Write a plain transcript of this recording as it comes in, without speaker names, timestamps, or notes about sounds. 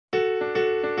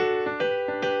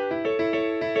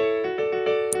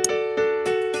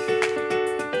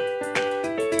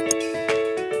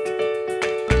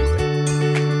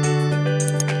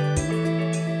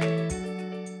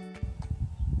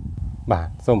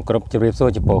សូមគោរពជម្រាបសួរ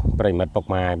ចំពោះប្រិមិត្តពុក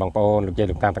ម៉ែបងប្អូនលោកយាយ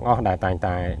លោកតាទាំងអស់ដែលតែង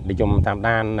តែនិយមតាម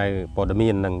ដាននៅព័ត៌មា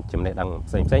ននិងចំណេះដឹង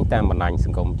ផ្សេងៗតាមបណ្ដាញស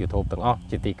ង្គម YouTube ទាំងអស់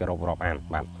ជាទីគោរពរាប់អាន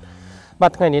បា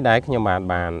ទថ្ងៃនេះដែរខ្ញុំ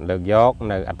បានលើកយក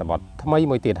នៅអត្ថបទថ្មី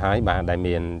មួយទៀតហើយបាទដែល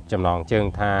មានចំណងជើង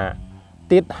ថា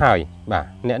ទៀតហើយបាទ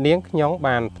អ្នកនាងខ្ញុំ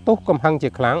បានផ្ទុះកំហឹងជា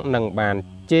ខ្លាំងនិងបាន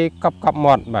ជេរកប់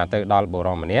មាត់បាទទៅដល់បុរ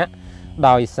សម្នាក់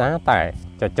ដោយសារតែ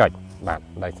ចុចបាទ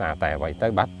ដោយសារតែអ្វីទៅ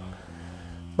បា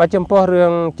ទចំពោះរឿ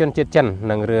ងជនជាតិចិន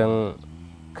និងរឿង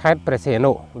ខេត្តព្រះសីហ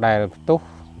នុដែលផ្ទុះ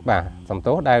បាទសំ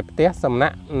ទោសដែលផ្ទះសំណា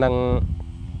ក់និង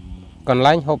កន្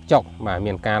លែងហូបចុកបាទ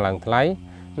មានការឡើងថ្លៃ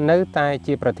នៅតែ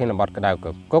ជាប្រធានបទក្តៅក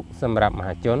គុកសម្រាប់ម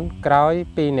ហាជនក្រោយ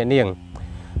ពីអ្នកនាង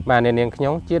បាទអ្នកនាងខ្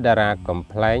ញុំជាតារាកំ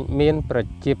pl ែងមានប្រ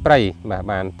ជាប្រិយបាទ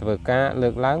បានធ្វើការលើ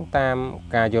កឡើងតាម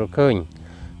ការយល់ឃើញ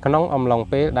ក្នុងអំឡុង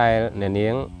ពេលដែលអ្នកនា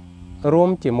ងរួម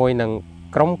ជាមួយនឹង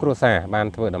ក្រុមគ្រួសារបាន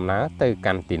ធ្វើដំណើរទៅ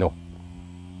កាន់ទីនោះ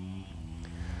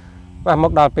បាទម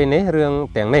កដល់ពេលនេះរឿង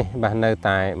ទាំងនេះបាទនៅ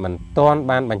តែមិនទាន់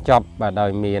បានបញ្ចប់បាទដោ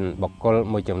យមានបុគ្គល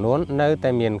មួយចំនួននៅតែ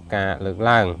មានការលើក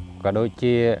ឡើងក៏ដូច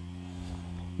ជា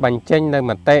បញ្ចេញនៅ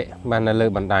មតិបាទនៅលើ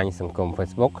បណ្ដាញសង្គម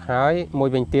Facebook ហើយមួយ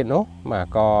វិញទៀតនោះបាទ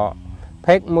ក៏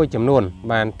page មួយចំនួន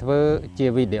បានធ្វើជា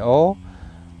វីដេអូ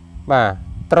បាទ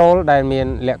troll ដែលមាន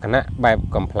លក្ខណៈបែប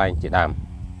កំ pl ែងជាដើម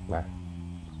បាទ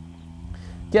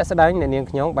ជាក់ស្ដែងអ្នកនាង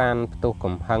ខ្ញុំបានផ្ទុះ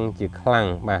កំហឹងជាខ្លាំង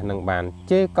បាទនឹងបាន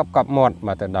ជេរកប់មាត់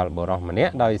បាទទៅដល់បុរសម្នា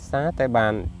ក់ដោយសារតែបា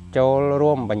នចូល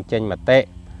រួមបញ្ចេញមតិ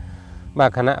បា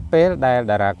ទខណៈពេលដែល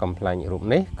តារាកំ pl ែងរូប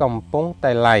នេះកំពុង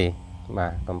តែឡាយបា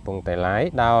ទកំពុងតែឡាយ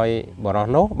ដោយបុរស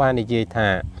នោះបាននិយាយថា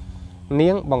នា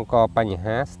ងបង្កបញ្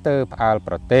ហាស្ទើរផ្អើល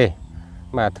ប្រទេស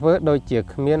បាទធ្វើដូចជា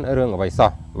គ្មានរឿងអ្វី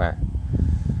សោះបាទ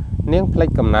នាងភ្លេច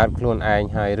កំណើតខ្លួនឯង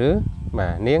ហើយឬបា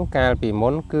ទនាងកាលពីមុ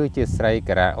នគឺជាស្រី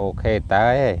ការ៉ាអូខេតើ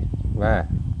បាទ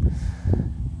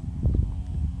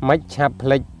មិនឆាប់ភ្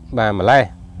លេចបាទម្លេះ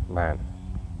បាទ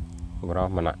បរិស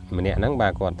ម្នាក់ហ្នឹងបា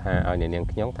ទគាត់ថាឲ្យអ្នកនាង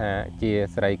ខ្ញុំថាជា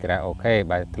ស្រីការ៉ាអូខេ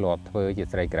បាទធ្លាប់ធ្វើជា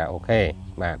ស្រីការ៉ាអូខេ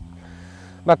បាទ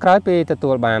ក្រោយពីទទួ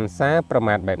លបានសារប្រ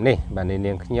មាថបែបនេះបាទអ្នក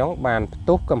នាងខ្ញុំបានផ្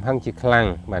ទុះកំហឹងជាខ្លាំង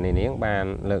បាទអ្នកនាងបាន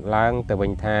លើកឡើងទៅវិ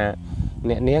ញថា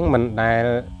អ្នកនាងមិនដែល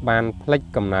បានភ្លេច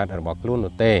កំណើតរបស់ខ្លួន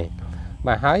នោះទេ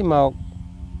បាទហើយ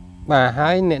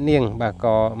អ្នកនាងបាទ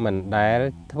ក៏មិនដែល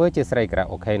ធ្វើជាស្រីការ៉ា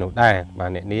អូខេនោះដែរបាទ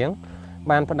អ្នកនាង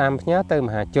បានផ្ដាំផ្ញើទៅម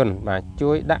ហាជនបាទ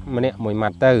ជួយដាក់ម្នាក់មួយម៉ា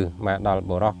ត់ទៅបាទដល់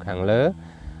បុរសខាងលើ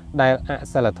ដែលអ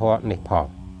សិលធម៌នេះផង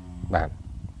បាទ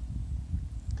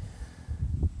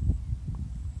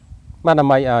ដើ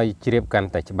ម្បីឲ្យជ្រាបកាន់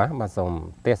តែច្បាស់បាទសូម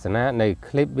ទេសនានៅค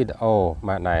ลิปវីដេអូ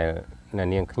បាទដែលអ្នក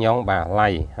នាងខ្ញុំបាទឡៃ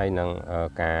ហើយនឹង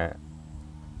ការ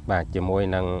បាទជាមួយ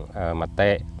នឹងមតិ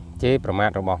ជេរប្រមាថ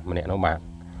របស់ម្នាក់នោះបាទ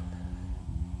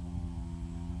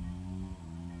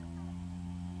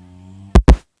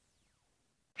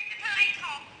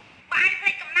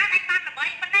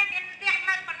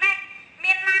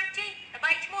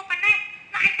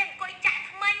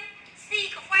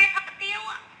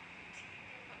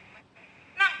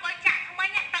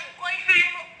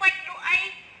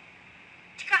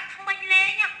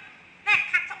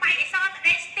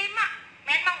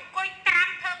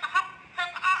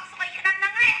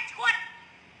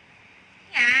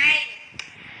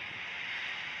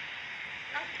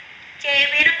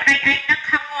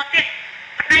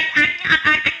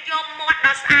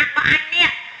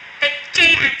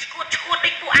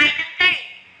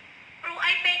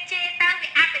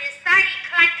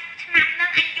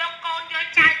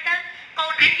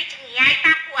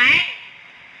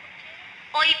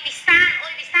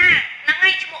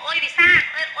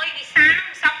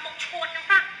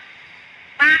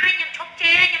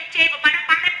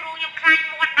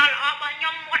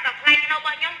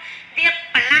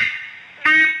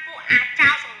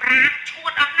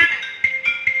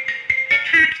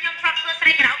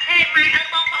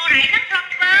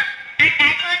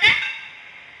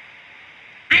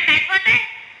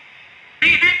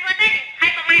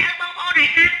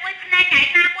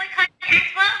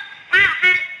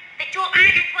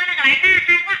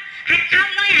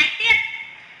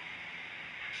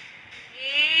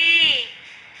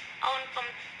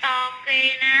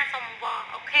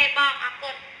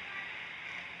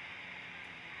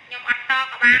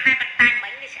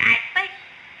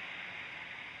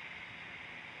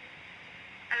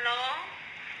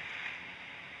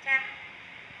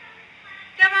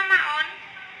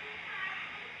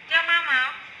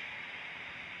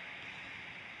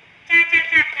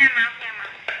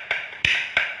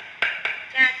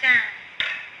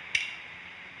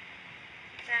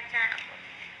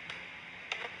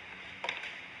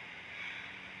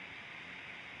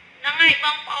ប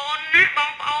ងប្អូនណាប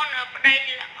ងប្អូនប្តី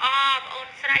ល្អបងប្អូន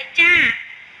ស្រីចា